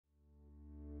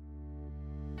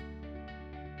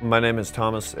My name is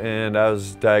Thomas, and I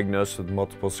was diagnosed with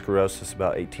multiple sclerosis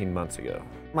about 18 months ago.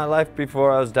 My life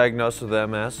before I was diagnosed with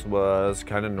MS was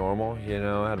kind of normal,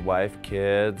 I had wife,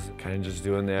 kids, kind of just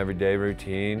doing the everyday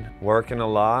routine, working a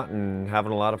lot and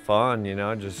having a lot of fun,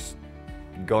 just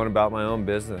going about my own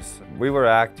business. We were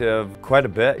active quite a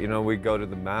bit, we'd go to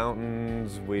the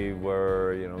mountains, we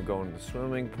were, going to the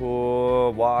swimming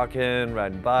pool, walking,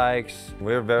 riding bikes.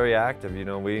 We were very active,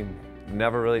 we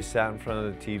never really sat in front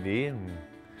of the TV, and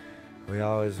we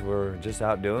always were just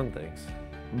out doing things.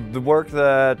 The work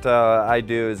that I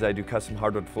do is I do custom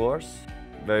hardwood floors.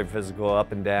 Very physical,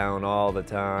 up and down all the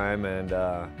time, and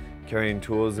carrying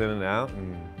tools in and out,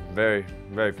 and very,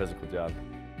 very physical job.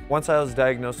 Once I was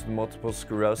diagnosed with multiple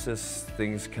sclerosis,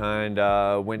 things kind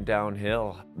of went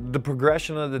downhill. The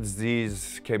progression of the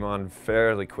disease came on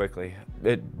fairly quickly.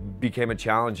 It became a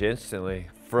challenge instantly.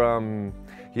 From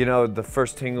the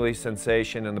first tingly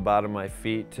sensation in the bottom of my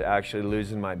feet to actually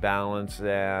losing my balance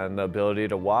and the ability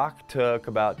to walk took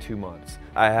about 2 months.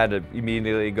 I had to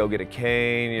immediately go get a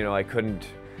cane. I couldn't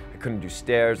do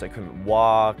stairs, I couldn't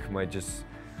walk.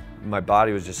 My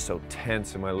body was just so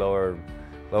tense in my lower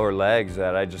legs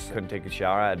that I just couldn't take a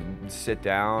shower. I had to sit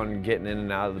down. Getting in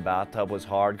and out of the bathtub was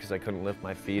hard because I couldn't lift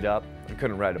my feet up. I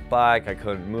couldn't ride a bike, I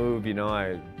couldn't move,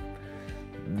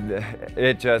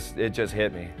 it just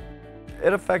hit me.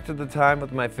 It affected the time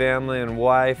with my family and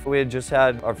wife. We had just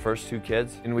had our first 2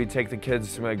 kids, and we'd take the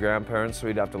kids to my grandparents, so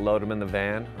we'd have to load them in the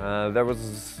van. There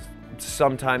was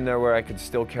some time there where I could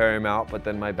still carry them out, but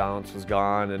then my balance was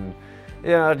gone, and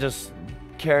just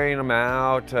carrying them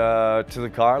out to the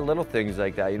car, little things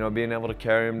like that, being able to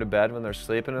carry them to bed when they're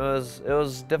sleeping, it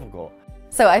was difficult.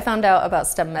 So I found out about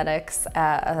Stemedix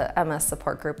at a MS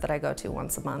support group that I go to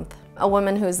once a month. A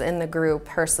woman who's in the group,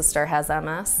 her sister has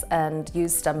MS and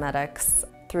used Stemedix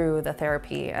through the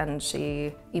therapy, and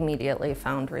she immediately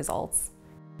found results.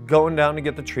 Going down to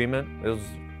get the treatment, it was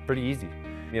pretty easy.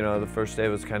 The first day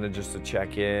was kind of just to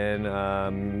check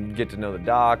in, get to know the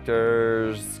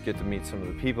doctors, get to meet some of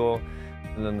the people.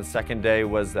 And then the second day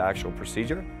was the actual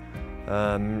procedure.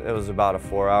 It was about a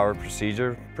 4-hour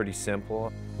procedure, pretty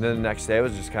simple. And then the next day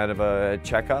was just kind of a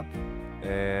checkup,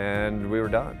 and we were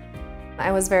done.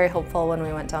 I was very hopeful when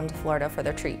we went down to Florida for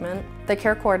their treatment. The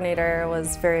care coordinator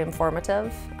was very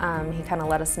informative. He kind of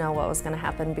let us know what was going to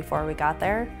happen before we got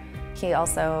there. He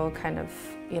also kind of,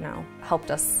 helped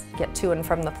us get to and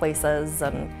from the places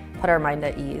and put our mind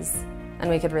at ease. And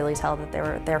we could really tell that they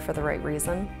were there for the right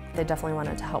reason. They definitely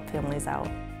wanted to help families out.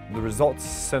 The results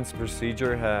since the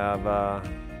procedure have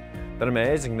been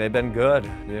amazing. They've been good.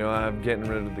 I'm getting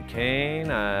rid of the cane,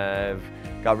 I've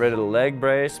got rid of the leg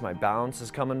brace, my balance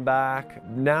is coming back.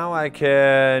 Now I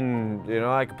can,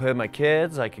 I can play with my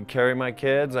kids, I can carry my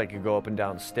kids, I could go up and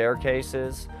down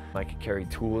staircases, I could carry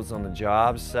tools on the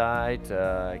job site,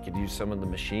 I could use some of the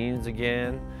machines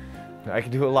again. I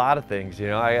could do a lot of things,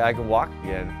 I can walk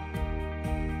again.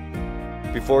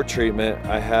 Before treatment,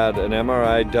 I had an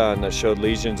MRI done that showed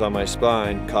lesions on my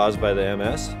spine caused by the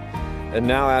MS. And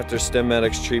now after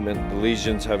Stemedix treatment, the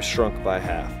lesions have shrunk by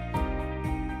half.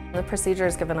 The procedure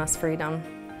has given us freedom.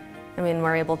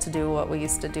 We're able to do what we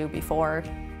used to do before.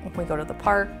 We go to the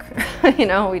park,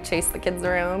 we chase the kids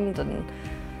around, and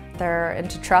they're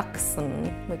into trucks,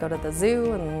 and we go to the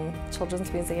zoo and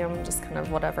children's museum, just kind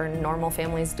of whatever normal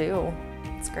families do.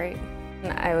 It's great.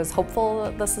 I was hopeful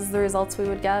that this is the results we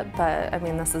would get, but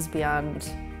this is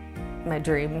beyond my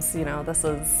dreams.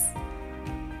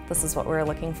 This is what we were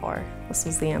looking for. This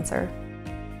was the answer.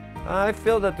 I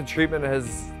feel that the treatment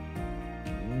has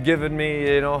given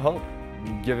me, hope,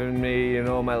 given me,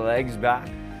 my legs back.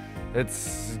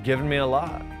 It's given me a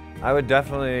lot. I would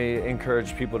definitely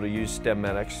encourage people to use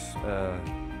Stemedix.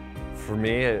 For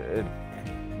me, it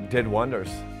did wonders.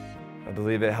 I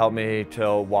believe it helped me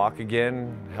to walk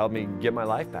again, helped me get my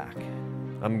life back.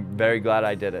 I'm very glad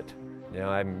I did it.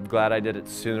 I'm glad I did it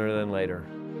sooner than later.